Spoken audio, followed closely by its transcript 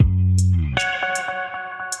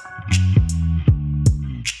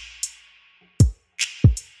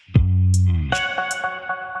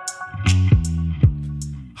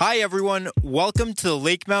Hi, everyone. Welcome to the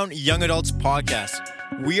Lakemount Young Adults Podcast.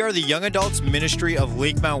 We are the Young Adults Ministry of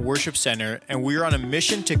Lakemount Worship Center, and we are on a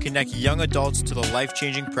mission to connect young adults to the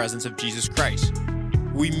life-changing presence of Jesus Christ.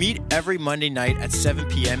 We meet every Monday night at 7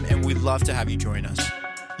 p.m., and we'd love to have you join us.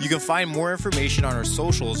 You can find more information on our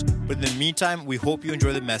socials, but in the meantime, we hope you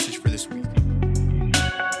enjoy the message for this week.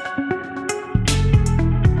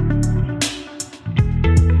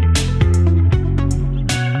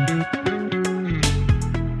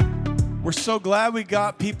 We're so glad we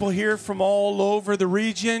got people here from all over the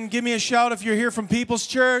region. Give me a shout if you're here from People's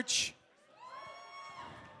Church.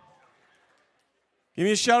 Give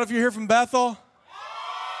me a shout if you're here from Bethel.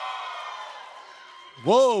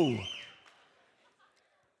 Whoa.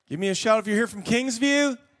 Give me a shout if you're here from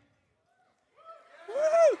Kingsview.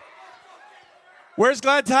 Woo. Where's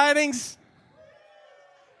Glad Tidings?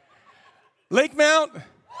 Lakemount?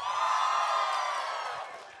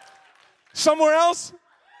 Somewhere else?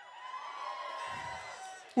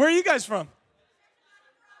 Where are you guys from?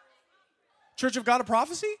 Church of God of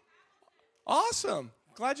Prophecy? Awesome.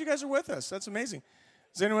 Glad you guys are with us. That's amazing.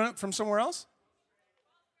 Is anyone from somewhere else?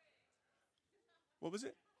 What was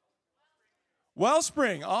it?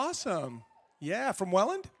 Wellspring. Awesome. Yeah, from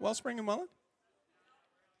Welland? Wellspring and Welland?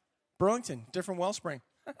 Burlington. Different Wellspring.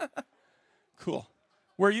 Cool.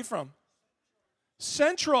 Where are you from?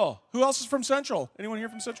 Central. Who else is from Central? Anyone here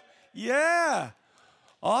from Central? Yeah.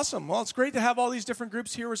 Awesome. Well, it's great to have all these different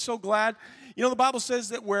groups here. We're so glad. You know, the Bible says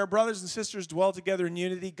that where brothers and sisters dwell together in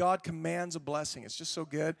unity, God commands a blessing. It's just so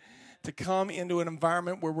good to come into an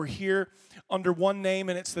environment where we're here under one name,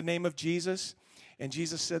 and it's the name of Jesus. And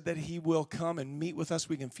Jesus said that he will come and meet with us.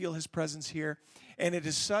 We can feel his presence here. And it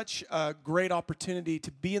is such a great opportunity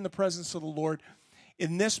to be in the presence of the Lord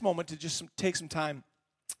in this moment, to just take some time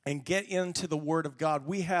and get into the Word of God.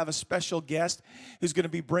 We have a special guest who's going to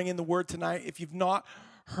be bringing the Word tonight. If you've not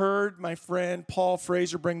heard my friend Paul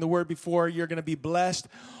Fraser bring the Word before, you're going to be blessed.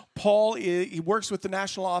 Paul, he works with the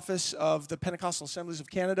National Office of the Pentecostal Assemblies of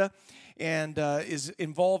Canada and is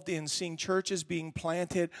involved in seeing churches being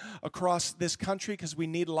planted across this country because we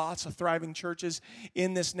need lots of thriving churches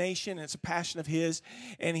in this nation. It's a passion of his,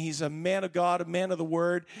 and he's a man of God, a man of the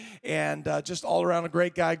Word, and just all around a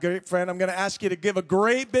great guy, great friend. I'm going to ask you to give a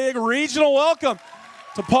great big regional welcome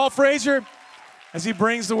to Paul Fraser as he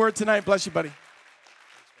brings the Word tonight. Bless you, buddy.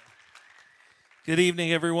 Good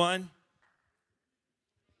evening, everyone.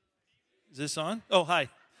 Is this on? Oh, hi.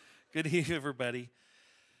 Good evening, everybody.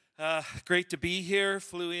 Great to be here.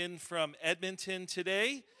 Flew in from Edmonton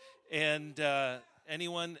today. And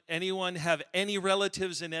anyone have any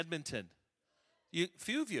relatives in Edmonton?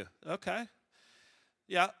 Few of you. Okay.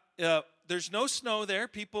 Yeah. There's no snow there.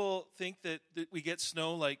 People think that we get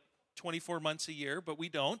snow like 24 months a year, but we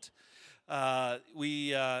don't.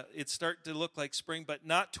 It's starting to look like spring, but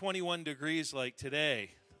not 21 degrees like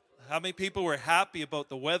today. How many people were happy about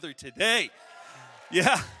the weather today?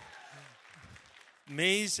 Yeah.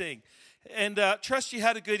 Amazing. And trust you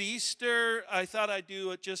had a good Easter. I thought I'd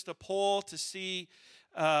do just a poll to see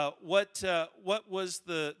what was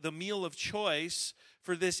the meal of choice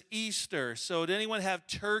for this Easter. So did anyone have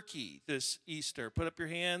turkey this Easter? Put up your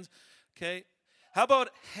hands. Okay. How about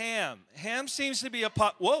ham? Ham seems to be a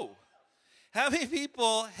pot. Whoa. How many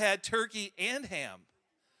people had turkey and ham?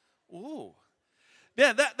 Ooh.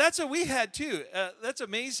 Yeah, that's what we had too. That's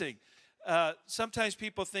amazing. Sometimes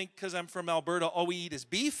people think because I'm from Alberta, all we eat is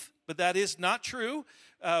beef, but that is not true.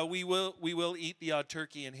 We will eat the odd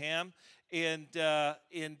turkey and ham, and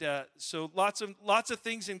so lots of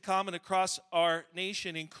things in common across our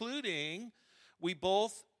nation, including we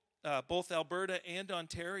both Alberta and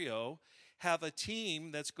Ontario have a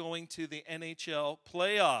team that's going to the NHL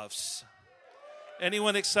playoffs.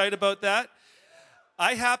 Anyone excited about that?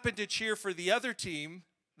 I happen to cheer for the other team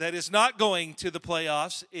that is not going to the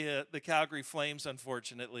playoffs, the Calgary Flames,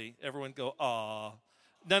 unfortunately. Everyone go, aw.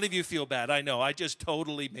 None of you feel bad. I know. I just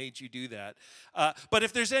totally made you do that. But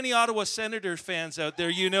if there's any Ottawa Senators fans out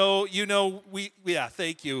there, you know, yeah,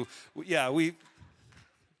 thank you. Yeah,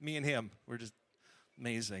 me and him, we're just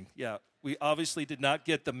amazing. Yeah, we obviously did not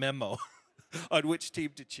get the memo on which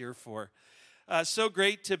team to cheer for. So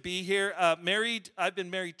great to be here. I've been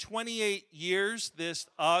married 28 years this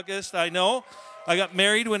August. I know. I got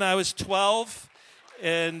married when I was 12.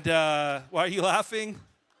 And why are you laughing?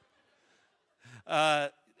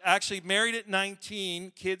 Actually, married at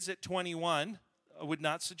 19, kids at 21. I would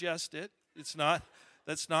not suggest it. That's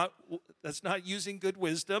not using good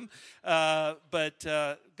wisdom. But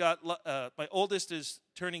my oldest is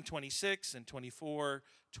turning 26 and 24.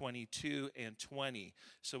 22, and 20.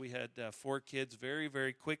 So we had 4 kids very,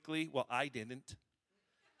 very quickly. Well, I didn't.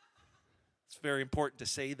 It's very important to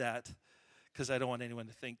say that because I don't want anyone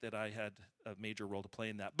to think that I had a major role to play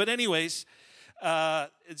in that. But anyways, I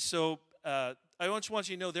just want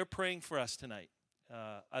you to know they're praying for us tonight.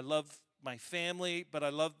 I love my family, but I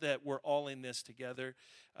love that we're all in this together.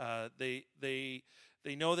 They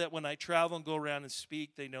know that when I travel and go around and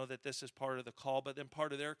speak, they know that this is part of the call, but then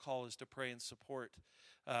part of their call is to pray and support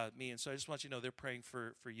me. And so I just want you to know they're praying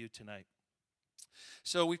for you tonight.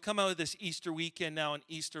 So we've come out of this Easter weekend now on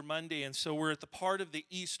Easter Monday, and so we're at the part of the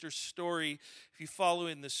Easter story. If you follow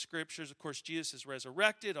in the scriptures, of course, Jesus is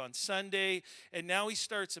resurrected on Sunday, and now he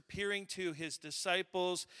starts appearing to his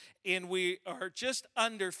disciples, and we are just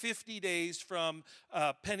under 50 days from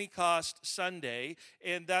Pentecost Sunday,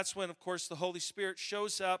 and that's when, of course, the Holy Spirit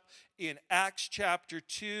shows up in Acts chapter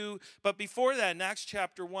 2. But before that, in Acts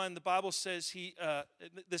chapter 1, the Bible says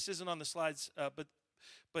this isn't on the slides,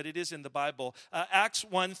 but it is in the Bible. Acts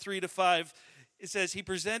 1, 3-5, it says, he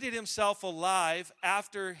presented himself alive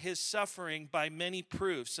after his suffering by many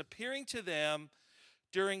proofs, appearing to them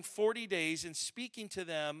during 40 days and speaking to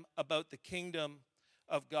them about the kingdom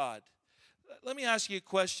of God. Let me ask you a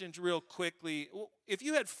question real quickly. If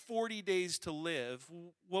you had 40 days to live,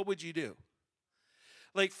 what would you do?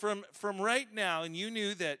 Like from right now, and you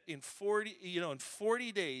knew that in 40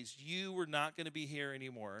 days you were not going to be here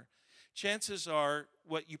anymore, chances are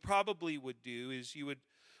what you probably would do is you would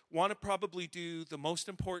want to probably do the most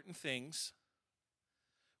important things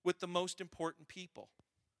with the most important people,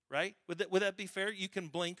 right? Would that be fair? You can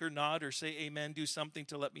blink or nod or say amen, do something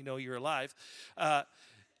to let me know you're alive.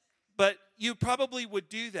 But you probably would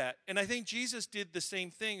do that. And I think Jesus did the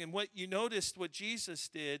same thing. And what you noticed what Jesus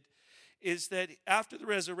did is that after the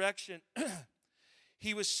resurrection,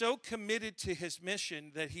 he was so committed to his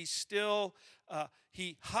mission that he still,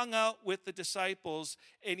 he hung out with the disciples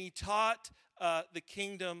and he taught the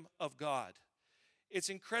kingdom of God. It's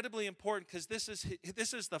incredibly important because this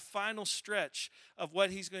is the final stretch of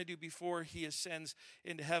what he's going to do before he ascends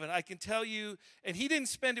into heaven. I can tell you, and he didn't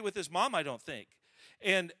spend it with his mom, I don't think.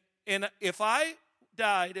 And if I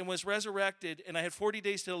died and was resurrected and I had 40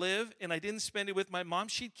 days to live and I didn't spend it with my mom,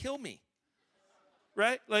 she'd kill me.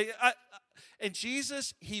 Right? And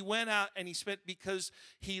Jesus, he went out and he spent, because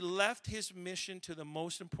he left his mission to the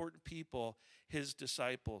most important people, his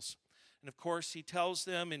disciples. And of course, he tells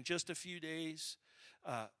them in just a few days,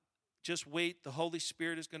 just wait, the Holy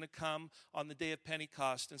Spirit is going to come on the day of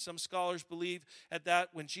Pentecost. And some scholars believe at that,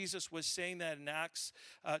 when Jesus was saying that in Acts,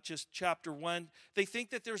 just chapter 1, they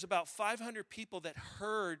think that there's about 500 people that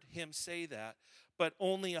heard him say that, but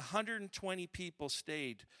only 120 people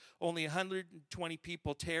stayed. Only 120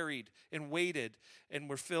 people tarried and waited and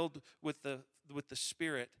were filled with the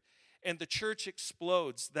Spirit. And the church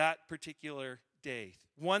explodes that particular day.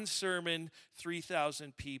 One sermon,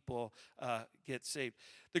 3,000 people get saved.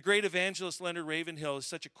 The great evangelist Leonard Ravenhill is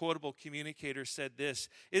such a quotable communicator, said this: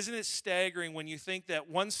 isn't it staggering when you think that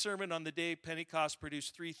one sermon on the day of Pentecost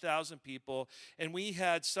produced 3,000 people, and we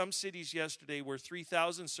had some cities yesterday where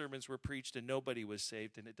 3,000 sermons were preached and nobody was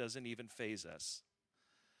saved, and it doesn't even faze us.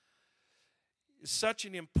 It's such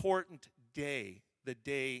an important day, the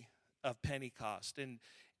day of Pentecost.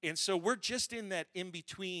 And so we're just in that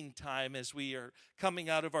in-between time as we are coming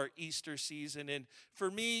out of our Easter season. And for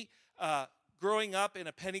me, growing up in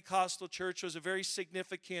a Pentecostal church was a very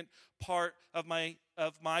significant part of my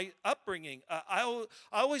upbringing. I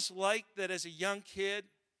always liked that as a young kid,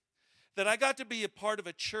 that I got to be a part of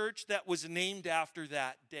a church that was named after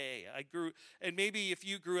that day. And maybe if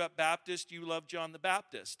you grew up Baptist, you loved John the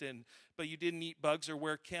Baptist, but you didn't eat bugs or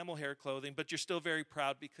wear camel hair clothing, but you're still very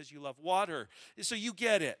proud because you love water. So you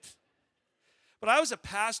get it. But I was a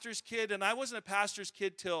pastor's kid, and I wasn't a pastor's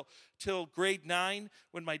kid till grade 9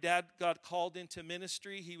 when my dad got called into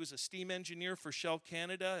ministry. He was a steam engineer for Shell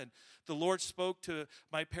Canada, and the Lord spoke to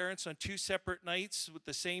my parents on 2 separate nights with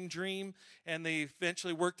the same dream, and they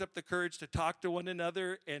eventually worked up the courage to talk to one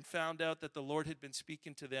another and found out that the Lord had been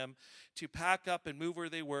speaking to them to pack up and move where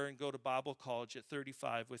they were and go to Bible college at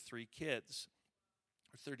 35 with 3 kids,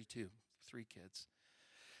 or 32, 3 kids.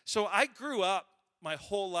 So I grew up my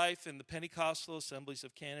whole life in the Pentecostal Assemblies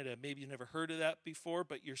of Canada. Maybe you've never heard of that before,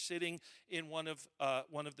 but you're sitting in one of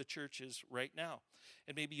the churches right now,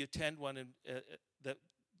 and maybe you attend one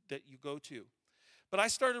that you go to. But I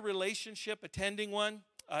started a relationship attending one.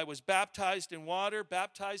 I was baptized in water,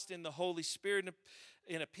 baptized in the Holy Spirit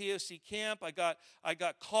in a POC camp. I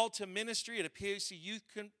got called to ministry at a POC youth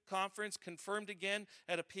conference, confirmed again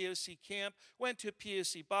at a POC camp, went to a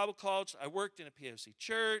POC Bible college. I worked in a POC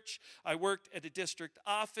church. I worked at a district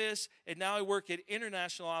office, and now I work at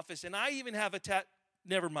international office, and I even have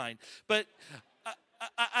never mind. But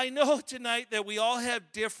I know tonight that we all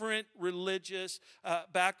have different religious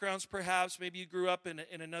backgrounds, perhaps. Maybe you grew up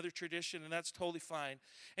in another tradition, and that's totally fine.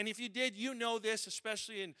 And if you did, you know this,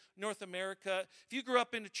 especially in North America. If you grew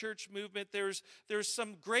up in a church movement, there's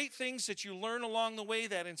some great things that you learn along the way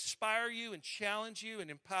that inspire you and challenge you and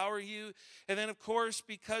empower you. And then, of course,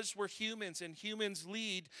 because we're humans and humans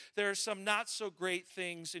lead, there are some not so great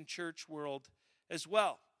things in church world as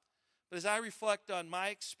well. But as I reflect on my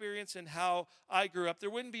experience and how I grew up, there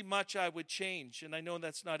wouldn't be much I would change. And I know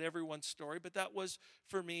that's not everyone's story, but that was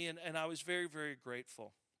for me, and I was very, very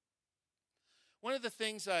grateful. One of the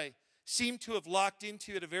things I seemed to have locked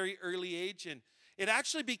into at a very early age, and it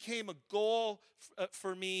actually became a goal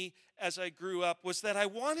for me as I grew up, was that I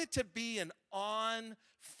wanted to be an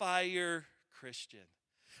on-fire Christian.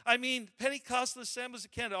 I mean, Pentecostal Assemblies of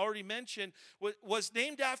Canada, already mentioned, was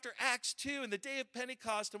named after Acts 2 and the day of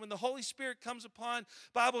Pentecost. And when the Holy Spirit comes upon,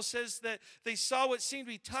 Bible says that they saw what seemed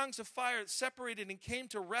to be tongues of fire that separated and came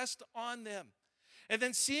to rest on them. And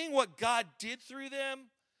then seeing what God did through them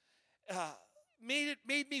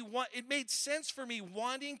it made sense for me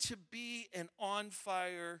wanting to be an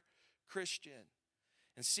on-fire Christian.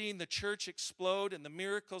 And seeing the church explode and the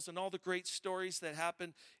miracles and all the great stories that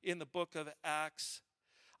happened in the book of Acts.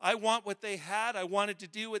 I want what they had. I wanted to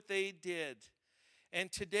do what they did.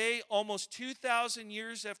 And today, almost 2,000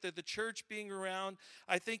 years after the church being around,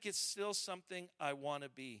 I think it's still something I want to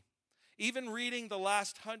be. Even reading the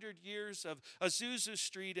last 100 years of Azusa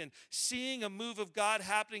Street and seeing a move of God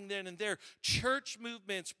happening then and there, church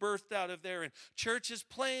movements birthed out of there, and churches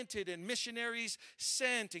planted, and missionaries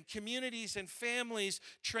sent, and communities and families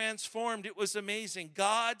transformed. It was amazing.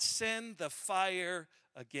 God send the fire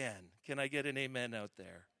again. Can I get an amen out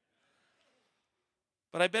there?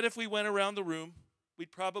 But I bet if we went around the room,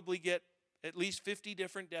 we'd probably get at least 50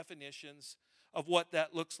 different definitions of what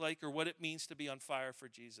that looks like or what it means to be on fire for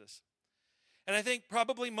Jesus. And I think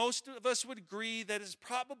probably most of us would agree that it's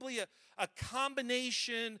probably a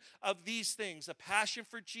combination of these things: a passion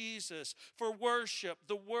for Jesus, for worship,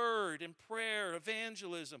 the word and prayer,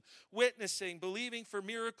 evangelism, witnessing, believing for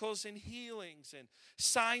miracles and healings and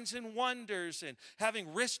signs and wonders, and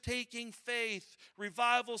having risk-taking faith,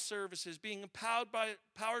 revival services, being powered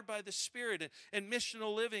by the Spirit, and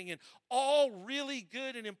missional living, and all really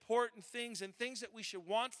good and important things, and things that we should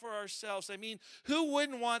want for ourselves. I mean, who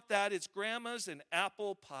wouldn't want that? It's grandma's and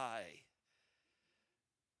apple pie.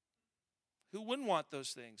 Who wouldn't want those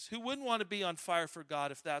things? Who wouldn't want to be on fire for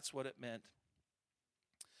God if that's what it meant?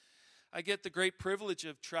 I get the great privilege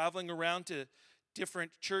of traveling around to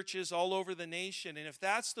different churches all over the nation, and if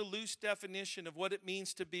that's the loose definition of what it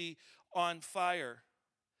means to be on fire,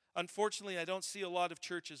 unfortunately, I don't see a lot of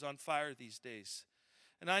churches on fire these days.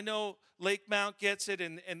 And I know Lake Mount gets it,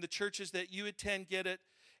 and the churches that you attend get it.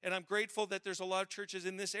 And I'm grateful that there's a lot of churches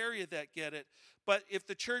in this area that get it. But if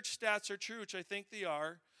the church stats are true, which I think they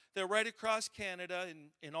are, they're right across Canada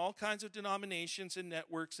in all kinds of denominations and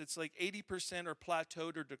networks. It's like 80% are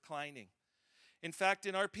plateaued or declining. In fact,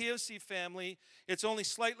 in our POC family, it's only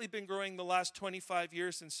slightly been growing the last 25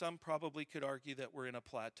 years, and some probably could argue that we're in a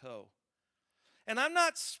plateau. And I'm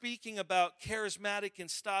not speaking about charismatic in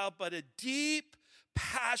style, but a deep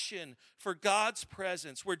passion for God's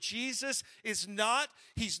presence, where Jesus is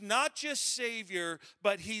he's not just Savior,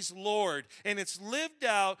 but he's Lord. And it's lived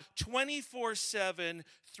out 24/7,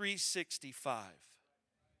 365.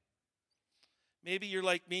 Maybe you're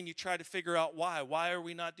like me and you try to figure out why. Why are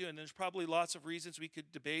we not doing it? There's probably lots of reasons we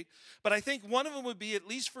could debate. But I think one of them would be, at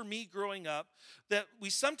least for me growing up, that we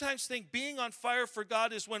sometimes think being on fire for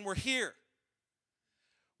God is when we're here.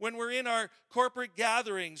 When we're in our corporate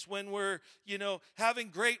gatherings, when we're, having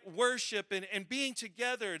great worship and being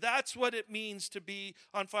together. That's what it means to be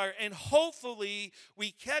on fire. And hopefully we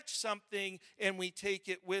catch something and we take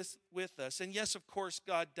it with us. And yes, of course,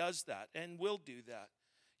 God does that and will do that.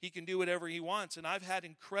 He can do whatever he wants. And I've had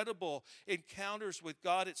incredible encounters with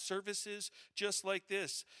God at services just like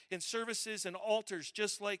this. In services and altars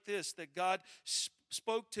just like this, that God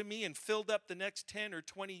spoke to me and filled up the next 10 or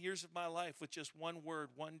 20 years of my life with just one word,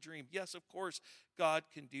 one dream. Yes, of course, God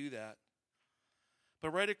can do that.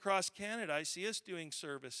 But right across Canada, I see us doing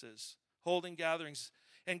services, holding gatherings,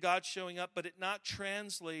 and God showing up, but it not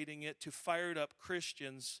translating it to fired up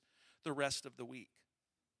Christians the rest of the week.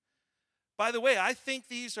 By the way, I think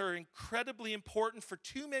these are incredibly important for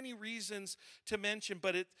too many reasons to mention,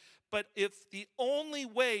 but if the only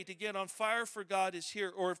way to get on fire for God is here,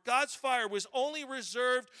 or if God's fire was only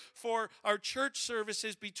reserved for our church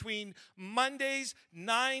services between Mondays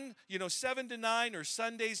 7 to 9 or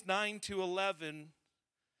Sundays 9 to 11,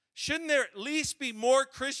 Shouldn't there at least be more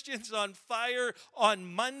Christians on fire on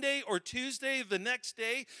Monday or Tuesday the next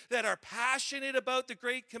day that are passionate about the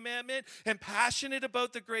Great Commandment and passionate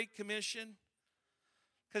about the Great Commission?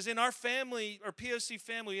 Because in our family, our POC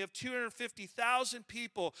family, we have 250,000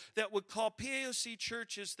 people that would call POC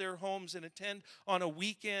churches their homes and attend on a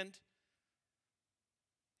weekend.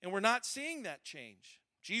 And we're not seeing that change.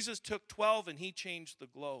 Jesus took 12 and he changed the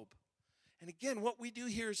globe. And again, what we do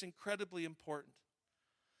here is incredibly important.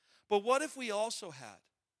 But what if we also had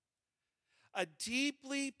a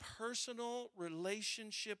deeply personal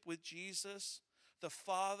relationship with Jesus, the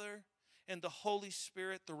Father, and the Holy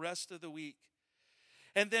Spirit the rest of the week?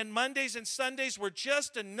 And then Mondays and Sundays were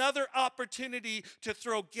just another opportunity to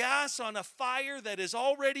throw gas on a fire that has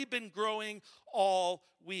already been growing all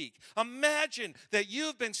week. Imagine that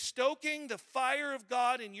you've been stoking the fire of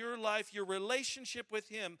God in your life, your relationship with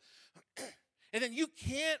Him, and then you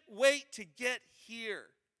can't wait to get here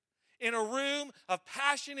in a room of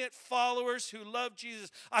passionate followers who love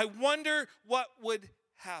Jesus. I wonder what would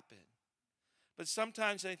happen. But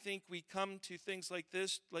sometimes I think we come to things like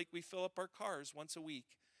this, like we fill up our cars once a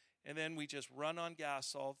week, and then we just run on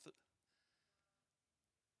gas But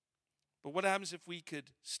what happens if we could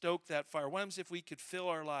stoke that fire? What happens if we could fill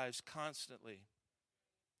our lives constantly?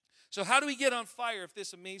 So how do we get on fire if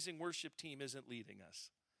this amazing worship team isn't leading us?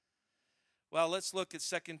 Well, let's look at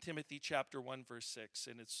 2 Timothy chapter 1, verse 6,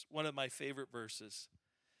 and it's one of my favorite verses.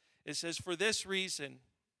 It says, "For this reason,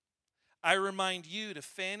 I remind you to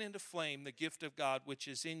fan into flame the gift of God which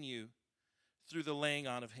is in you through the laying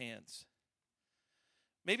on of hands."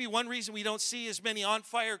 Maybe one reason we don't see as many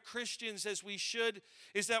on-fire Christians as we should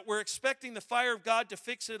is that we're expecting the fire of God to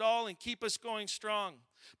fix it all and keep us going strong.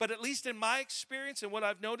 But at least in my experience and what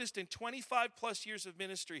I've noticed in 25 plus years of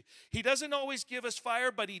ministry, He doesn't always give us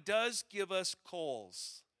fire, but He does give us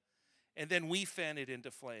coals. And then we fan it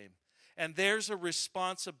into flame. And there's a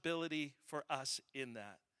responsibility for us in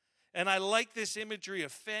that. And I like this imagery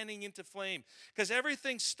of fanning into flame, because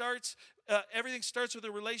everything starts with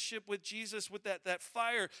a relationship with Jesus, with that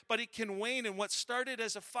fire, but it can wane, and what started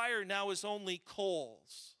as a fire now is only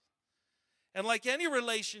coals. And like any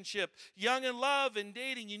relationship, young in love and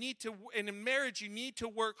dating, and in marriage, you need to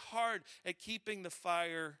work hard at keeping the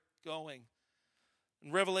fire going.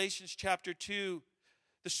 In Revelation chapter 2,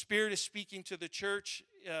 the Spirit is speaking to the church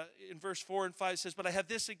in verse 4 and 5. It says, "But I have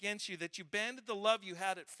this against you, that you abandoned the love you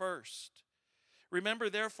had at first. Remember,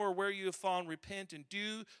 therefore, where you have fallen, repent and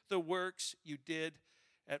do the works you did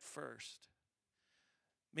at first."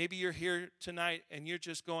 Maybe you're here tonight and you're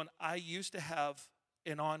just going, I used to have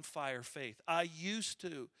an on-fire faith. I used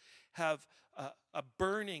to have a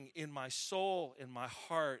burning in my soul, in my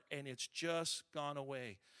heart, and it's just gone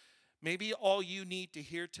away. Maybe all you need to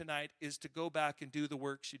hear tonight is to go back and do the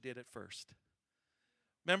works you did at first.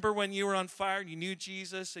 Remember when you were on fire and you knew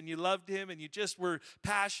Jesus and you loved Him and you just were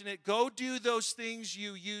passionate? Go do those things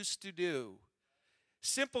you used to do.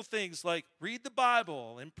 Simple things like read the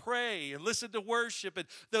Bible and pray and listen to worship and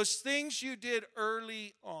those things you did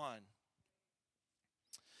early on.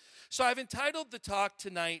 So I've entitled the talk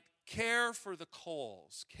tonight, Care for the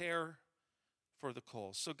Coals. Care for the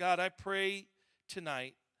Coals. So God, I pray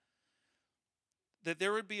tonight that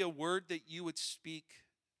there would be a word that you would speak.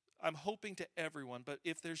 I'm hoping to everyone, but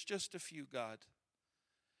if there's just a few, God,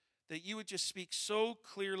 that you would just speak so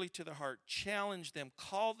clearly to the heart, challenge them,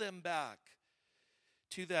 call them back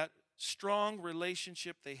to that strong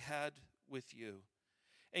relationship they had with you.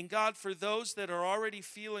 And God, for those that are already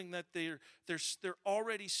feeling that they're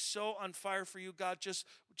already so on fire for you, God, just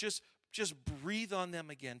breathe on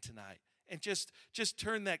them again tonight. And just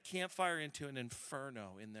turn that campfire into an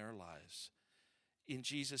inferno in their lives. In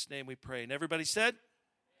Jesus' name we pray. And everybody said?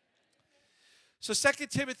 So 2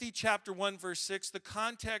 Timothy chapter 1, verse 6, the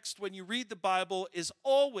context when you read the Bible is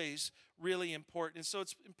always really important. And so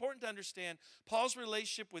it's important to understand Paul's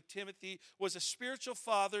relationship with Timothy was a spiritual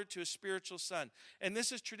father to a spiritual son. And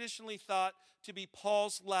this is traditionally thought to be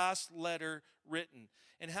Paul's last letter written.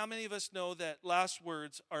 And how many of us know that last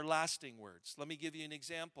words are lasting words? Let me give you an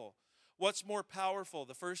example. What's more powerful,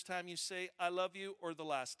 the first time you say, I love you, or the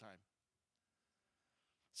last time?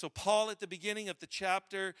 So Paul at the beginning of the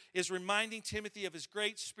chapter is reminding Timothy of his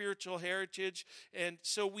great spiritual heritage. And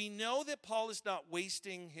so we know that Paul is not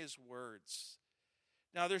wasting his words.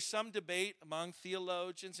 Now there's some debate among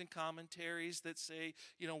theologians and commentaries that say,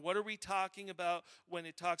 what are we talking about when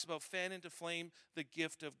it talks about fan into flame the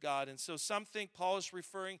gift of God? And so some think Paul is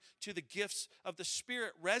referring to the gifts of the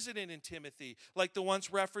Spirit resident in Timothy, like the ones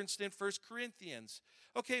referenced in 1 Corinthians.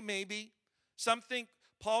 Okay, maybe. Some think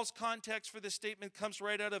Paul's context for this statement comes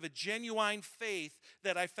right out of a genuine faith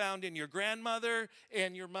that I found in your grandmother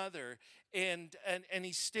and your mother. And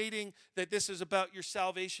he's stating that this is about your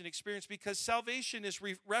salvation experience, because salvation is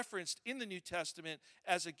referenced in the New Testament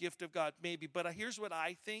as a gift of God, maybe. But here's what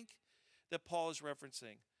I think that Paul is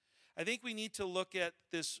referencing. I think we need to look at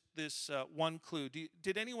this one clue.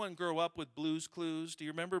 Did anyone grow up with Blue's Clues? Do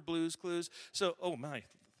you remember Blue's Clues? So, oh my,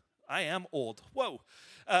 I am old. Whoa.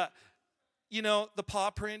 The paw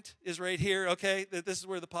print is right here, okay? This is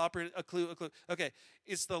where the paw print, a clue. Okay,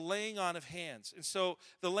 it's the laying on of hands. And so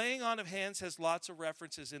the laying on of hands has lots of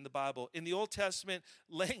references in the Bible. In the Old Testament,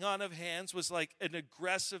 laying on of hands was like an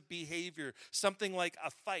aggressive behavior, something like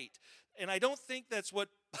a fight. And I don't think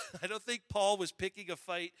Paul was picking a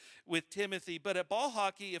fight with Timothy. But at ball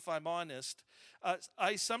hockey, if I'm honest,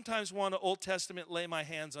 I sometimes want to Old Testament lay my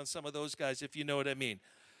hands on some of those guys, if you know what I mean.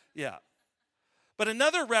 Yeah. But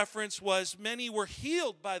another reference was many were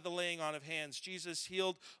healed by the laying on of hands. Jesus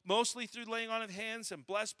healed mostly through laying on of hands and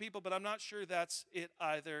blessed people, but I'm not sure that's it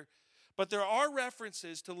either. But there are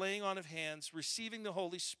references to laying on of hands, receiving the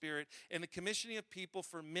Holy Spirit, and the commissioning of people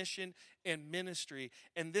for mission and ministry.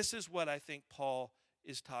 And this is what I think Paul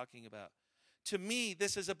is talking about. To me,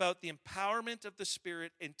 this is about the empowerment of the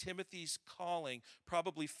Spirit, and Timothy's calling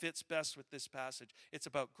probably fits best with this passage. It's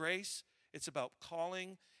about grace, it's about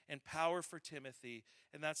calling and power for Timothy,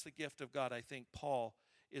 and that's the gift of God I think Paul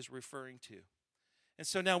is referring to. And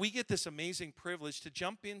so now we get this amazing privilege to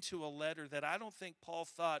jump into a letter that I don't think Paul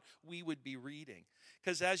thought we would be reading.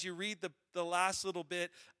 Because as you read the last little bit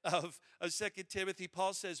of 2 Timothy,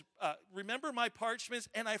 Paul says, remember my parchments,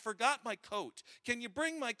 and I forgot my coat. Can you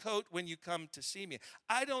bring my coat when you come to see me?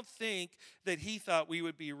 I don't think that he thought we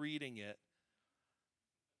would be reading it.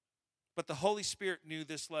 But the Holy Spirit knew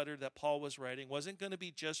this letter that Paul was writing wasn't going to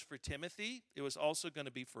be just for Timothy. It was also going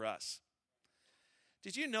to be for us.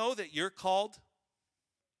 Did you know that you're called?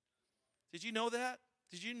 Did you know that?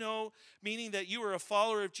 Did you know, meaning that you are a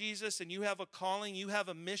follower of Jesus and you have a calling, you have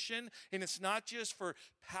a mission, and it's not just for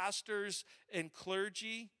pastors and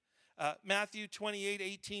clergy? Matthew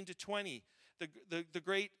 28:18-20. The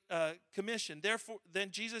Great Commission. Therefore,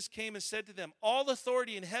 then Jesus came and said to them, all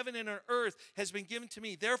authority in heaven and on earth has been given to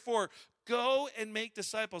me. Therefore, go and make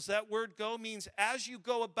disciples. That word go means as you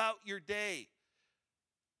go about your day.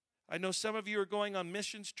 I know some of you are going on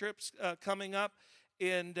missions trips coming up,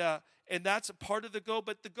 and that's a part of the go.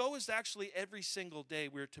 But the go is actually every single day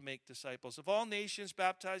we're to make disciples of all nations,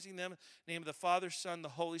 baptizing them in the name of the Father, Son, the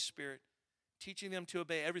Holy Spirit, teaching them to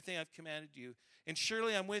obey everything I've commanded you. And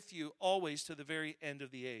surely I'm with you always to the very end of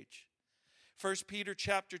the age. 1 Peter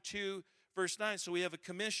chapter 2, verse 9. So we have a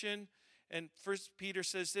commission, and 1 Peter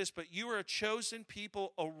says this, but you are a chosen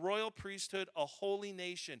people, a royal priesthood, a holy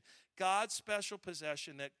nation, God's special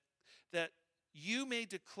possession, that you may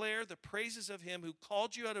declare the praises of him who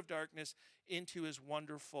called you out of darkness into his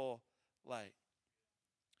wonderful light.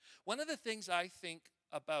 One of the things I think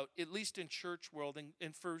about, at least in church world,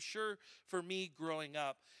 and for sure for me growing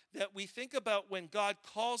up, that we think about when God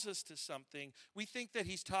calls us to something, we think that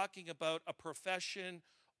he's talking about a profession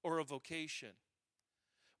or a vocation.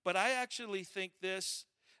 But I actually think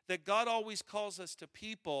that God always calls us to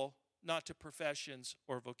people, not to professions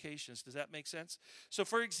or vocations. Does that make sense? So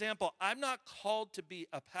for example, I'm not called to be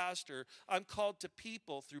a pastor. I'm called to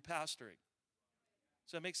people through pastoring.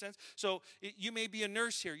 Does that make sense? So you may be a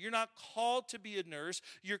nurse here. You're not called to be a nurse.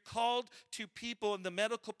 You're called to people in the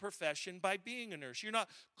medical profession by being a nurse. You're not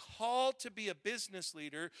called to be a business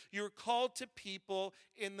leader. You're called to people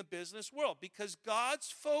in the business world because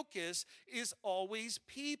God's focus is always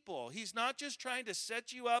people. He's not just trying to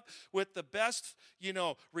set you up with the best,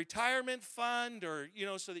 retirement fund or,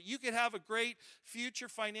 so that you could have a great future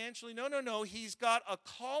financially. No. He's got a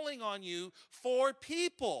calling on you for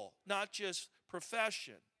people, not just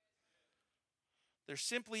profession. They're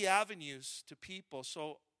simply avenues to people.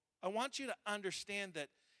 So I want you to understand that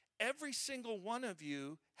every single one of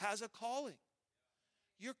you has a calling.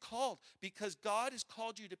 You're called because God has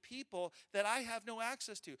called you to people that I have no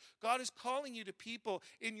access to. God is calling you to people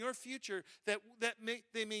in your future that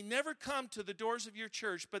they may never come to the doors of your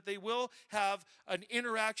church, but they will have an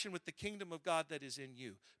interaction with the kingdom of God that is in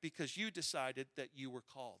you because you decided that you were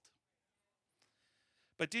called.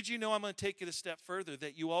 But did you know, I'm going to take it a step further,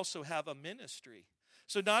 that you also have a ministry.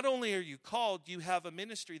 So not only are you called, you have a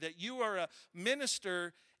ministry, that you are a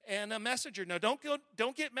minister and a messenger. Now don't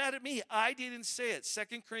get mad at me. I didn't say it.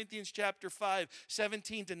 2 Corinthians chapter 5,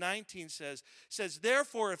 17-19 says,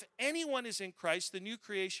 therefore, if anyone is in Christ, the new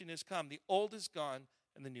creation has come. The old is gone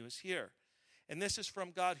and the new is here. And this is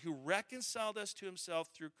from God who reconciled us to himself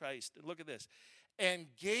through Christ. And look at this. and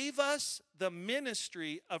gave us the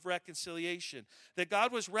ministry of reconciliation. That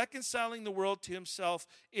God was reconciling the world to himself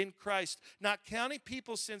in Christ, not counting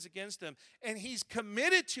people's sins against them. And he's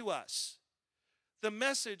committed to us the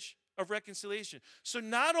message of reconciliation. So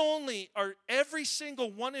not only are every single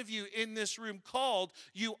one of you in this room called,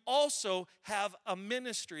 you also have a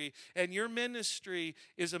ministry, and your ministry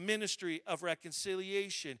is a ministry of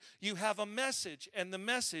reconciliation. You have a message, and the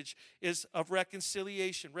message is of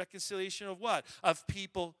reconciliation. Reconciliation of what? Of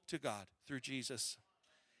people to God through Jesus.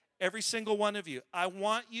 Every single one of you. I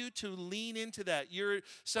want you to lean into that.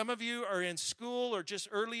 Some of you are in school or just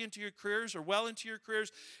early into your careers or well into your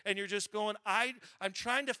careers, and you're just going, I'm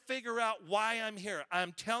trying to figure out why I'm here.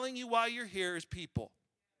 I'm telling you why you're here is people.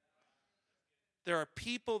 There are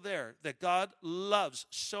people there that God loves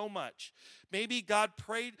so much. Maybe God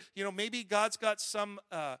prayed, maybe God's got some,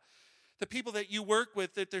 the people that you work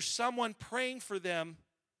with, that there's someone praying for them,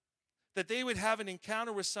 that they would have an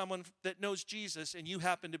encounter with someone that knows Jesus, and you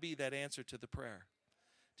happen to be that answer to the prayer.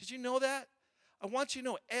 Did you know that? I want you to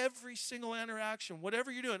know every single interaction,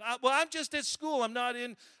 whatever you're doing. I'm just at school. I'm not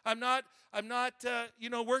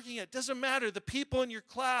working it. Doesn't matter. The people in your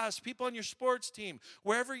class, people on your sports team,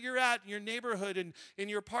 wherever you're at in your neighborhood and in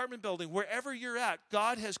your apartment building, wherever you're at,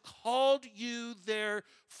 God has called you there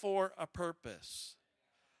for a purpose.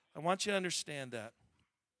 I want you to understand that.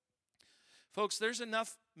 Folks, there's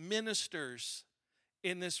enough ministers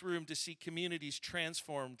in this room to see communities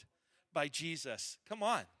transformed by Jesus. Come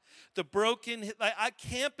on. The broken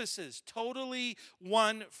campuses, totally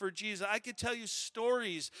one for Jesus. I could tell you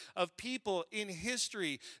stories of people in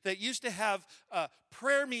history that used to have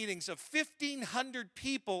prayer meetings of 1,500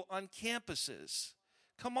 people on campuses.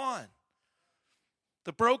 Come on.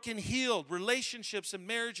 The broken healed, relationships and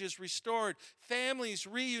marriages restored, families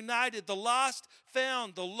reunited, the lost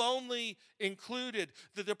found, the lonely included,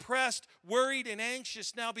 the depressed, worried, and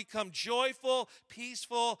anxious now become joyful,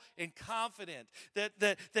 peaceful, and confident. That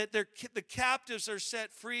the captives are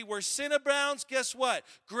set free. Where sin abounds, guess what?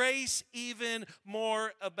 Grace even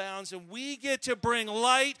more abounds. And we get to bring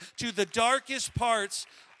light to the darkest parts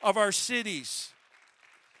of our cities.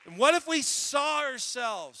 And what if we saw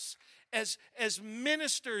ourselves as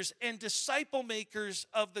ministers and disciple makers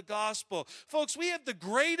of the gospel? Folks, we have the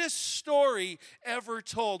greatest story ever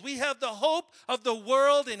told. We have the hope of the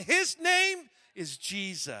world, and his name is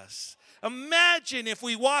Jesus. Imagine if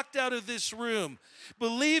we walked out of this room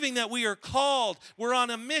believing that we are called, we're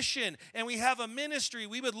on a mission, and we have a ministry.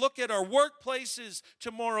 We would look at our workplaces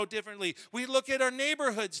tomorrow differently. We look at our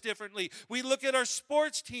neighborhoods differently. We look at our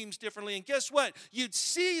sports teams differently. And guess what? You'd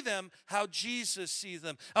see them how Jesus sees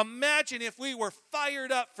them. Imagine if we were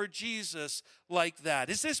fired up for Jesus like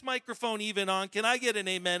that. Is this microphone even on? Can I get an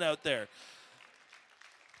amen out there?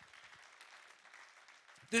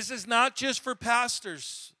 This is not just for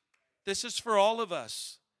pastors. This is for all of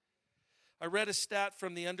us. I read a stat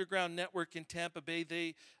from the Underground Network in Tampa Bay.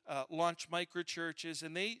 They launched microchurches,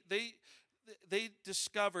 and they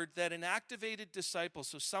discovered that an activated disciple,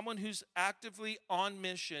 so someone who's actively on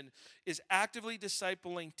mission, is actively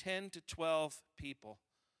discipling 10 to 12 people.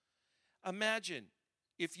 Imagine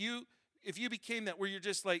if you became that, where you're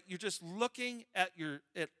just looking at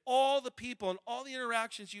all the people and all the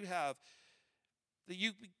interactions you have, that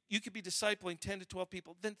you could be discipling 10 to 12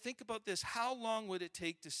 people. Then think about this. How long would it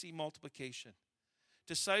take to see multiplication?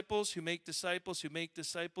 Disciples who make disciples who make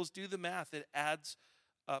disciples. Do the math. It adds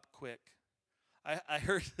up quick. I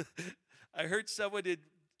heard someone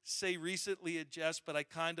say recently a jest, but I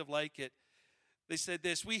kind of like it. They said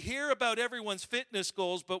this: we hear about everyone's fitness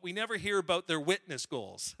goals, but we never hear about their witness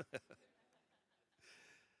goals.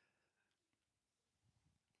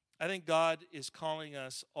 I think God is calling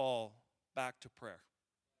us all back to prayer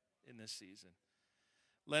in this season.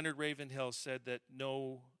 Leonard Ravenhill said that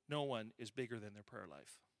no one is bigger than their prayer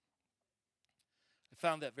life. I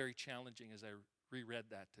found that very challenging as I reread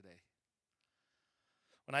that today.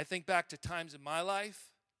 When I think back to times in my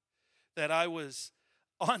life that I was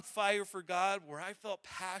on fire for God, where I felt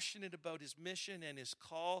passionate about his mission and his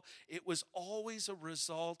call, it was always a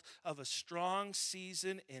result of a strong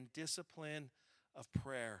season and discipline of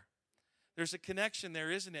prayer. There's a connection there,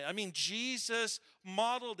 isn't it? I mean, Jesus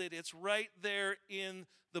modeled it. It's right there in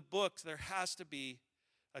the book. There has to be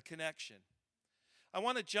a connection. I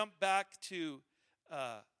want to jump back to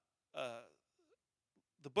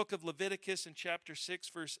the book of Leviticus in chapter 6,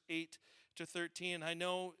 verse 8 to 13. I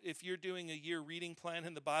know if you're doing a year reading plan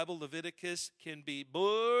in the Bible, Leviticus can be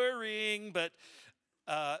boring, but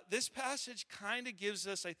this passage kind of gives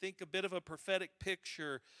us, I think, a bit of a prophetic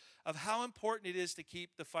picture of how important it is to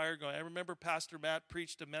keep the fire going. I remember Pastor Matt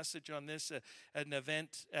preached a message on this at an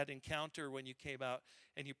event at Encounter when you came out,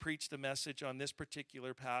 and you preached a message on this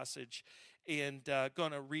particular passage. And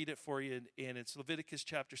going to read it for you, and it's Leviticus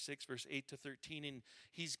chapter 6, verse 8 to 13.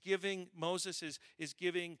 And Moses is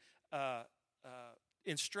giving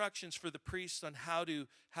instructions for the priests on how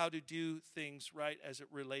to do things right as it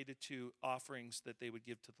related to offerings that they would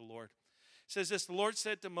give to the Lord. It says this, the Lord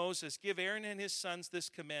said to Moses, give Aaron and his sons this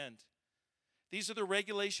command. These are the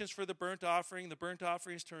regulations for the burnt offering. The burnt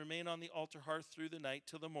offering is to remain on the altar hearth through the night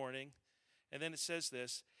till the morning. And then it says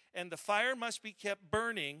this, and the fire must be kept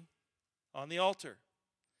burning on the altar.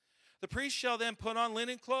 The priest shall then put on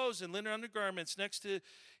linen clothes and linen undergarments next to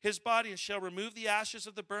his body, and shall remove the ashes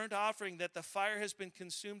of the burnt offering that the fire has been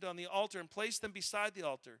consumed on the altar, and place them beside the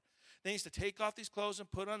altar. Then he's to take off these clothes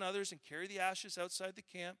and put on others, and carry the ashes outside the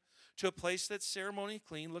camp to a place that's ceremonially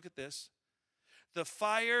clean. Look at this. The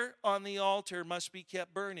fire on the altar must be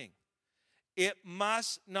kept burning. It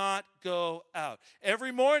must not go out.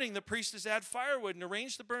 Every morning the priest is to add firewood and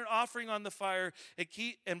arrange the burnt offering on the fire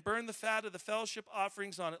and burn the fat of the fellowship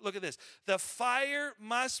offerings on it. Look at this. The fire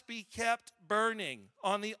must be kept burning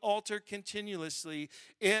on the altar continuously.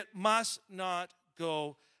 It must not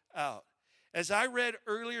go out. As I read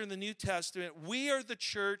earlier in the New Testament, we are the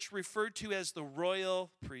church referred to as the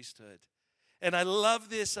royal priesthood. And I love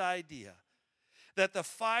this idea that the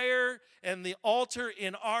fire and the altar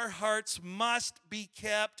in our hearts must be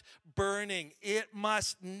kept burning. It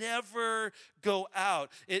must never go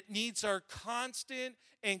out. It needs our constant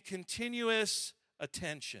and continuous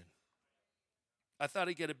attention. I thought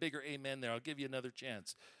I'd get a bigger amen there. I'll give you another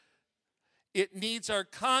chance. It needs our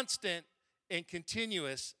constant and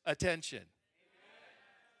continuous attention.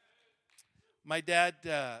 My dad,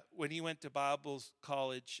 when he went to Bible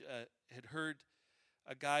college, had heard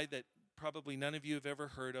a guy that probably none of you have ever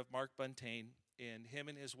heard of, Mark Buntain, and him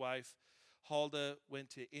and his wife, Halda,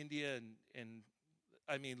 went to India and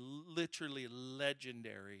I mean, literally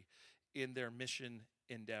legendary in their mission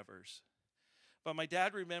endeavors. But my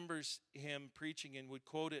dad remembers him preaching and would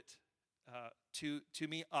quote it to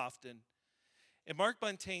me often. And Mark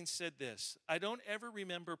Buntain said this, I don't ever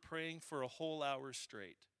remember praying for a whole hour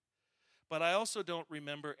straight, but I also don't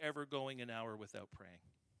remember ever going an hour without praying.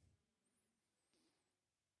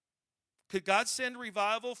 Could God send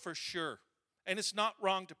revival? For sure. And it's not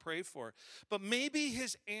wrong to pray for. But maybe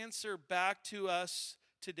his answer back to us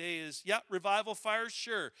today is, yeah, revival fire,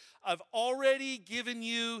 sure. I've already given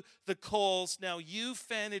you the coals. Now you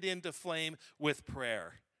fan it into flame with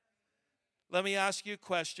prayer. Let me ask you a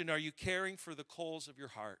question. Are you caring for the coals of your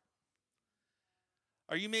heart?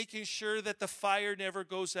 Are you making sure that the fire never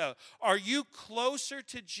goes out? Are you closer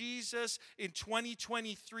to Jesus in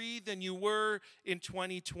 2023 than you were in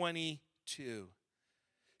 2022?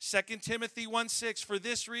 2 Timothy 1:6, for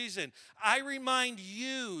this reason, I remind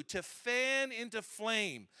you to fan into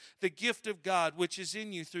flame the gift of God which is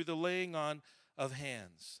in you through the laying on of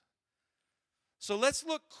hands. So let's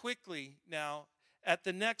look quickly now at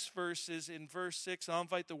the next verses. In verse 6, I'll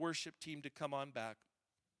invite the worship team to come on back.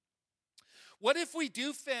 What if we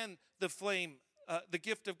do fan the flame, the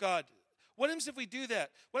gift of God? What happens if we do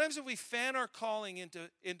that? What happens if we fan our calling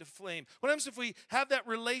into flame? What happens if we have that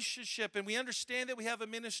relationship and we understand that we have a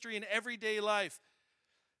ministry in everyday life?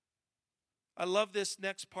 I love this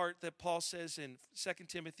next part that Paul says in 2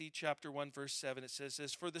 Timothy chapter 1, verse 7. It says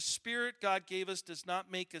this, for the Spirit God gave us does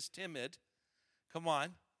not make us timid. Come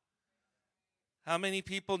on. How many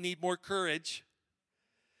people need more courage?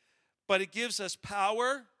 But it gives us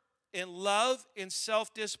power and love and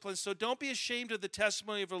self-discipline. So don't be ashamed of the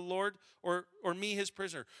testimony of the Lord or me, his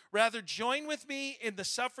prisoner. Rather, join with me in the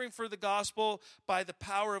suffering for the gospel by the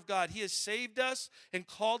power of God. He has saved us and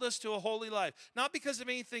called us to a holy life, not because of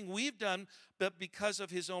anything we've done, but because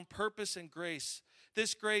of his own purpose and grace.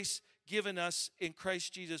 This grace given us in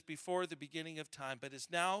Christ Jesus before the beginning of time, but has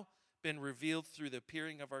now been revealed through the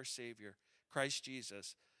appearing of our Savior, Christ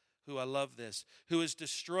Jesus, who, I love this, who has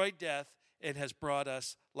destroyed death and has brought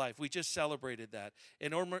us life. We just celebrated that.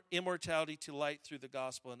 And immortality to light through the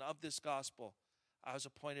gospel. And of this gospel, I was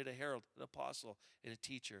appointed a herald, an apostle, and a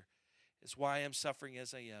teacher. It's why I am suffering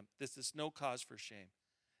as I am. This is no cause for shame.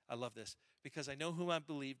 I love this. Because I know whom I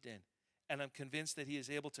believed in. And I'm convinced that he is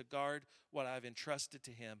able to guard what I've entrusted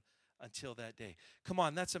to him until that day. Come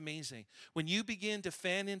on, that's amazing. When you begin to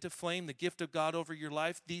fan into flame the gift of God over your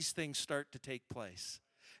life, these things start to take place.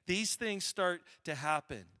 These things start to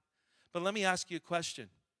happen. But let me ask you a question.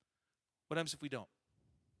 What happens if we don't?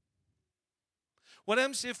 What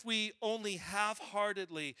happens if we only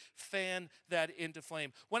half-heartedly fan that into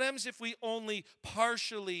flame? What happens if we only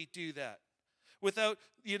partially do that? without,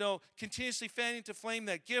 continuously fanning to flame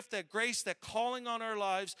that gift, that grace, that calling on our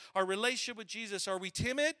lives, our relationship with Jesus, are we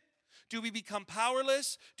timid? Do we become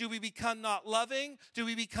powerless? Do we become not loving? Do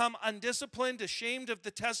we become undisciplined, ashamed of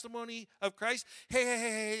the testimony of Christ?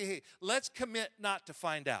 Hey, let's commit not to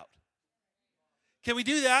find out. Can we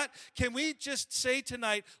do that? Can we just say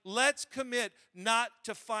tonight, let's commit not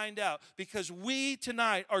to find out, because we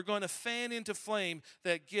tonight are going to fan into flame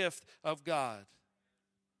that gift of God.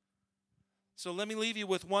 So let me leave you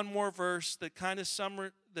with one more verse that kind of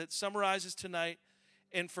summarizes tonight,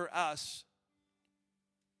 and for us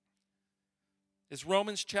is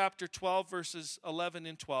Romans chapter 12, verses 11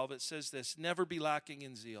 and 12. It says this: never be lacking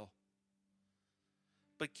in zeal,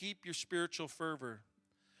 but keep your spiritual fervor.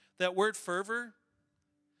 That word fervor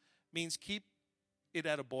means keep it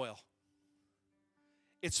at a boil.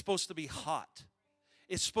 It's supposed to be hot.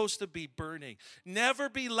 It's supposed to be burning. Never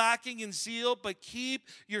be lacking in zeal, but keep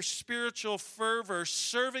your spiritual fervor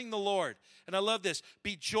serving the Lord. And I love this.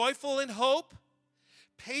 Be joyful in hope,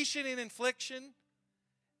 patient in affliction,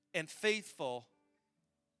 and faithful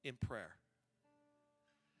in prayer.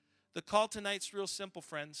 The call tonight's real simple,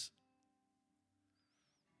 friends.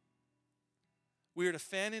 We are to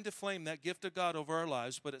fan into flame that gift of God over our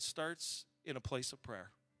lives, but it starts in a place of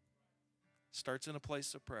prayer. It starts in a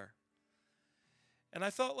place of prayer. And I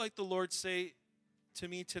felt like the Lord say to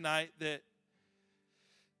me tonight that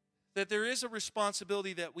there is a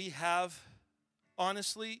responsibility that we have,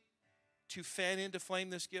 honestly, to fan into flame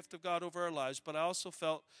this gift of God over our lives. But I also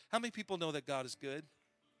felt, how many people know that God is good?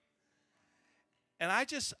 And I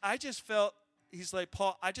just felt, he's like,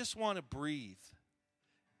 Paul, I just want to breathe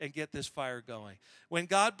and get this fire going. When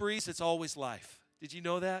God breathes, it's always life. Did you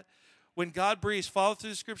know that? When God breathes, follow through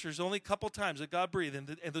the scriptures, only a couple times that God breathed,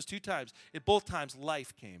 and those two times, at both times,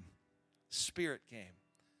 life came. Spirit came.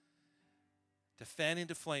 To fan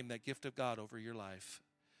into flame that gift of God over your life.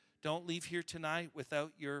 Don't leave here tonight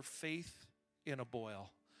without your faith in a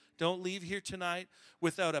boil. Don't leave here tonight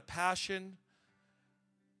without a passion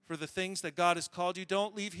for the things that God has called you.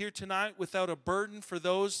 Don't leave here tonight without a burden for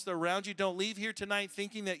those around you. Don't leave here tonight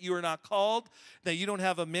thinking that you are not called, that you don't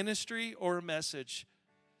have a ministry or a message.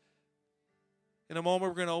 In a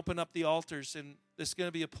moment, we're going to open up the altars, and this is going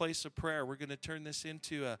to be a place of prayer. We're going to turn this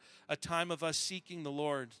into a time of us seeking the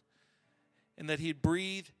Lord, and that He'd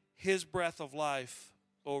breathe His breath of life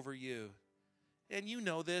over you. And you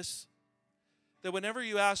know this, that whenever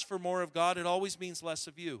you ask for more of God, it always means less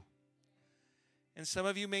of you. And some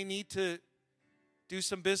of you may need to do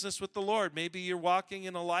some business with the Lord. Maybe you're walking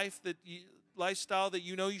in a lifestyle that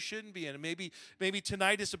you know you shouldn't be in. And maybe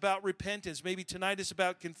tonight is about repentance. Maybe tonight is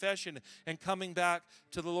about confession and coming back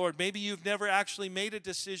to the Lord. Maybe you've never actually made a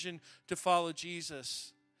decision to follow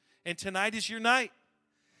Jesus. And tonight is your night.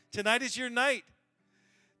 Tonight is your night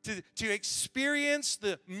to experience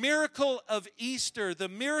the miracle of Easter, the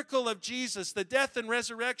miracle of Jesus, the death and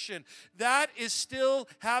resurrection. That is still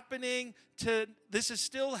happening. This is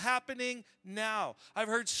still happening now. I've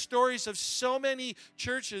heard stories of so many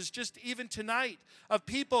churches, just even tonight, of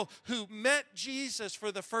people who met Jesus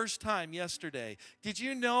for the first time yesterday. Did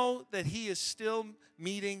you know that He is still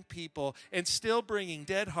meeting people and still bringing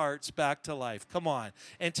dead hearts back to life? Come on.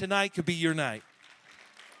 And tonight could be your night.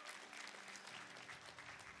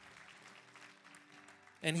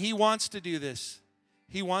 And He wants to do this.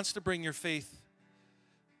 He wants to bring your faith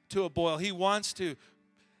to a boil. He wants to,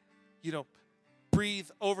 breathe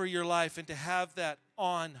over your life and to have that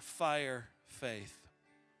on fire faith.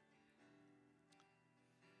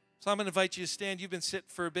 So I'm going to invite you to stand. You've been sitting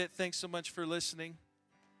for a bit. Thanks so much for listening.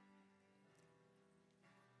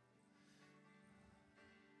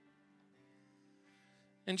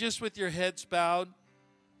 And just with your heads bowed,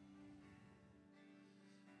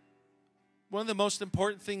 one of the most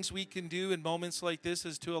important things we can do in moments like this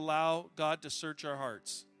is to allow God to search our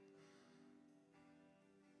hearts.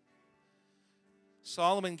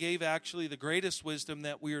 Solomon gave actually the greatest wisdom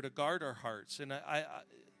that we are to guard our hearts. And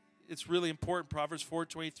it's really important. Proverbs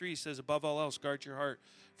 4:23 says, above all else, guard your heart,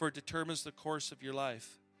 for it determines the course of your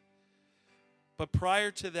life. But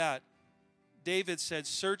prior to that, David said,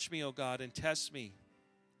 search me, O God, and test me,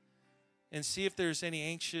 and see if there's any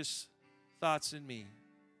anxious thoughts in me.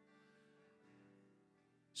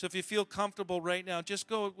 So if you feel comfortable right now, just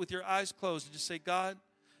go with your eyes closed and just say, God,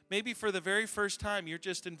 maybe for the very first time, you're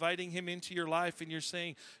just inviting Him into your life and you're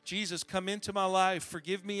saying, Jesus, come into my life.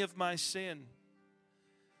 Forgive me of my sin.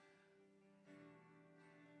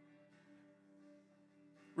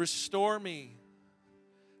 Restore me.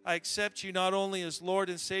 I accept you not only as Lord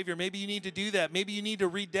and Savior. Maybe you need to do that. Maybe you need to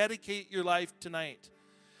rededicate your life tonight.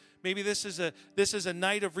 Maybe this is a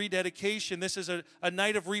night of rededication. This is a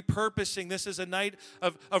night of repurposing. This is a night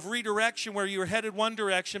of redirection where you were headed one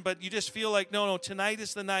direction, but you just feel like, no, tonight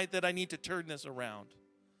is the night that I need to turn this around.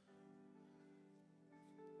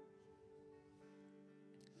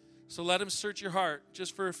 So let him search your heart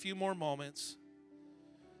just for a few more moments.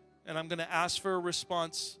 And I'm going to ask for a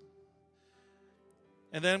response.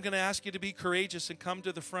 And then I'm going to ask you to be courageous and come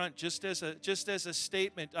to the front just as a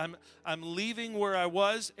statement. I'm leaving where I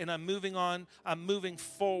was and I'm moving on. I'm moving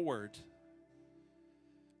forward.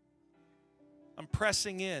 I'm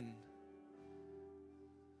pressing in.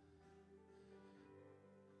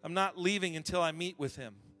 I'm not leaving until I meet with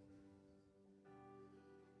him.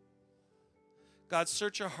 God,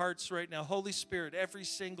 search our hearts right now. Holy Spirit, every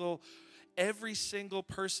single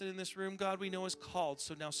person in this room, God, we know is called.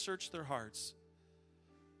 So now search their hearts.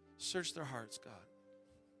 Search their hearts, God.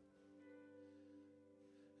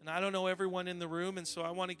 And I don't know everyone in the room, and so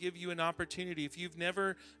I want to give you an opportunity. If you've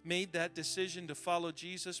never made that decision to follow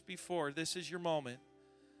Jesus before, this is your moment.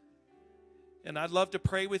 And I'd love to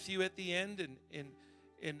pray with you at the end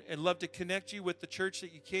and love to connect you with the church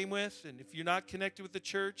that you came with. And if you're not connected with the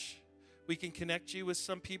church, we can connect you with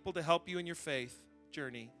some people to help you in your faith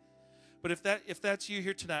journey. But if that's you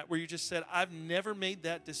here tonight where you just said, I've never made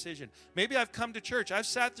that decision. Maybe I've come to church. I've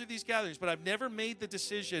sat through these gatherings, but I've never made the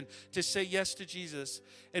decision to say yes to Jesus.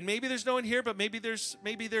 And maybe there's no one here, but maybe there's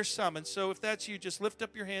some. And so if that's you, just lift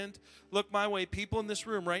up your hand. Look my way. People in this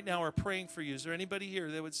room right now are praying for you. Is there anybody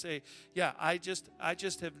here that would say, yeah, I just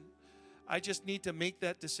need to make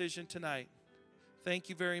that decision tonight? Thank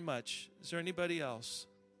you very much. Is there anybody else?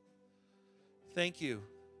 Thank you.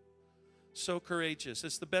 So courageous.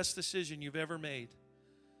 It's the best decision you've ever made.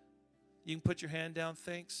 You can put your hand down.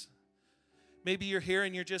 Thanks. Maybe you're here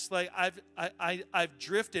and you're just like, I've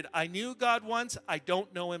drifted. I knew God once. I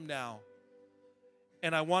don't know him now.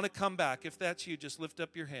 And I want to come back. If that's you, just lift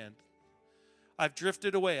up your hand. I've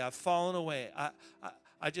drifted away. I've fallen away.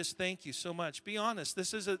 I just thank you so much. Be honest.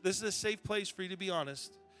 This is a safe place for you to be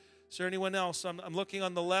honest. Is there anyone else? I'm looking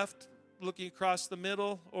on the left, looking across the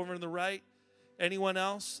middle, over on the right. Anyone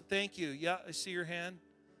else? Thank you. Yeah, I see your hand.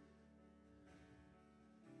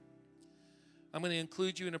 I'm going to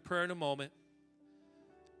include you in a prayer in a moment.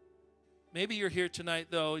 Maybe you're here tonight,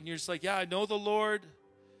 though, and you're just like, yeah, I know the Lord,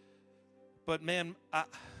 but man,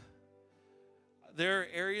 there are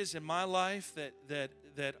areas in my life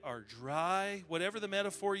that are dry, whatever the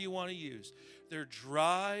metaphor you want to use. They're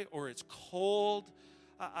dry or it's cold.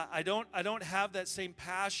 I don't have that same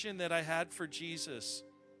passion that I had for Jesus.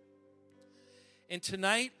 And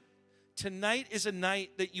tonight is a night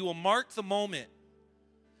that you will mark the moment.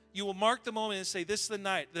 You will mark the moment and say, this is the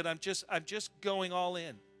night that I'm just going all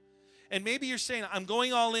in. And maybe you're saying, I'm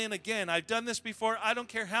going all in again. I've done this before. I don't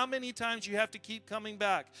care how many times you have to keep coming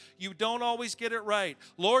back. You don't always get it right.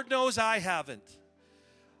 Lord knows I haven't.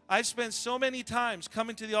 I've spent so many times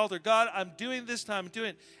coming to the altar. God, I'm doing this time, I'm doing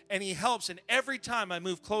it. And he helps. And every time I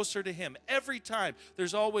move closer to him, every time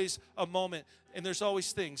there's always a moment and there's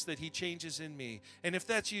always things that he changes in me. And if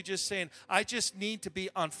that's you just saying, I just need to be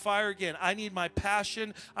on fire again. I need my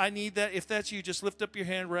passion. I need that. If that's you, just lift up your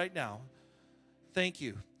hand right now. Thank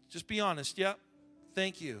you. Just be honest. Yep.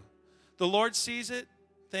 Thank you. The Lord sees it.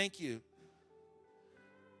 Thank you.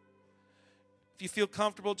 If you feel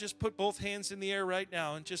comfortable, just put both hands in the air right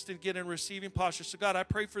now and just to get in receiving posture. So God, I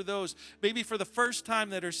pray for those maybe for the first time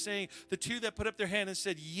that are saying, the two that put up their hand and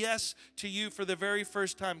said yes to you for the very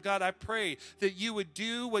first time. God, I pray that you would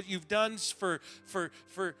do what you've done for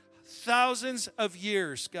thousands of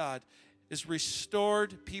years, God, is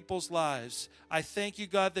restored people's lives. I thank you,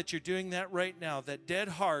 God, that you're doing that right now, that dead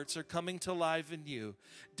hearts are coming to life in you.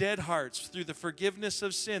 Dead hearts through the forgiveness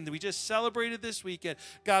of sin that we just celebrated this weekend.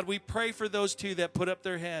 God, we pray for those two that put up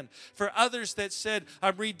their hand. For others that said,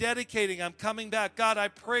 I'm rededicating, I'm coming back. God, I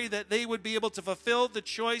pray that they would be able to fulfill the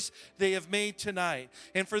choice they have made tonight.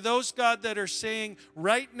 And for those, God, that are saying,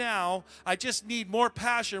 right now, I just need more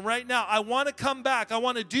passion. Right now, I want to come back. I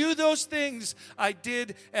want to do those things I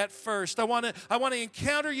did at first. I want to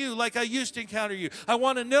encounter you like I used to encounter you. I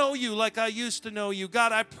want to know you like I used to know you.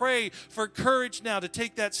 God, I pray for courage now to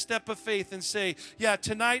take that step of faith and say, yeah,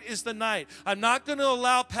 tonight is the night. I'm not going to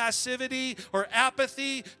allow passivity or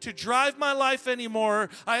apathy to drive my life anymore.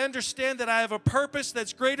 I understand that I have a purpose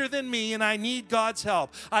that's greater than me and I need God's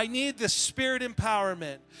help. I need the Spirit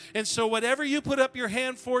empowerment. And so whatever you put up your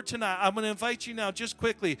hand for tonight, I'm going to invite you now just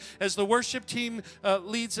quickly as the worship team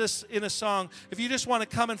leads us in a song. If you just want to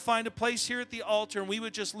come and find a place place here at the altar, and we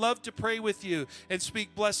would just love to pray with you and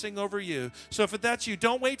speak blessing over you. So if that's you,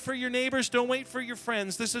 don't wait for your neighbors, don't wait for your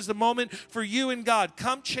friends. This is the moment for you and God.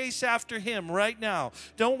 Come chase after him right now.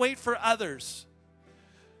 Don't wait for others.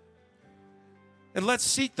 And let's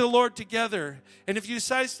seek the Lord together. And if you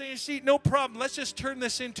decide to stay in your seat, no problem. Let's just turn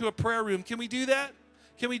this into a prayer room. Can we do that?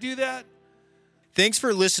 Can we do that? Thanks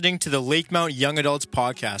for listening to the Lakemount Young Adults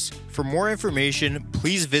Podcast. For more information,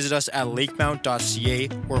 please visit us at lakemount.ca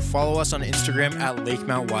or follow us on Instagram at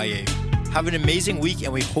LakeMountYA. Have an amazing week,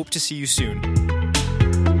 and we hope to see you soon.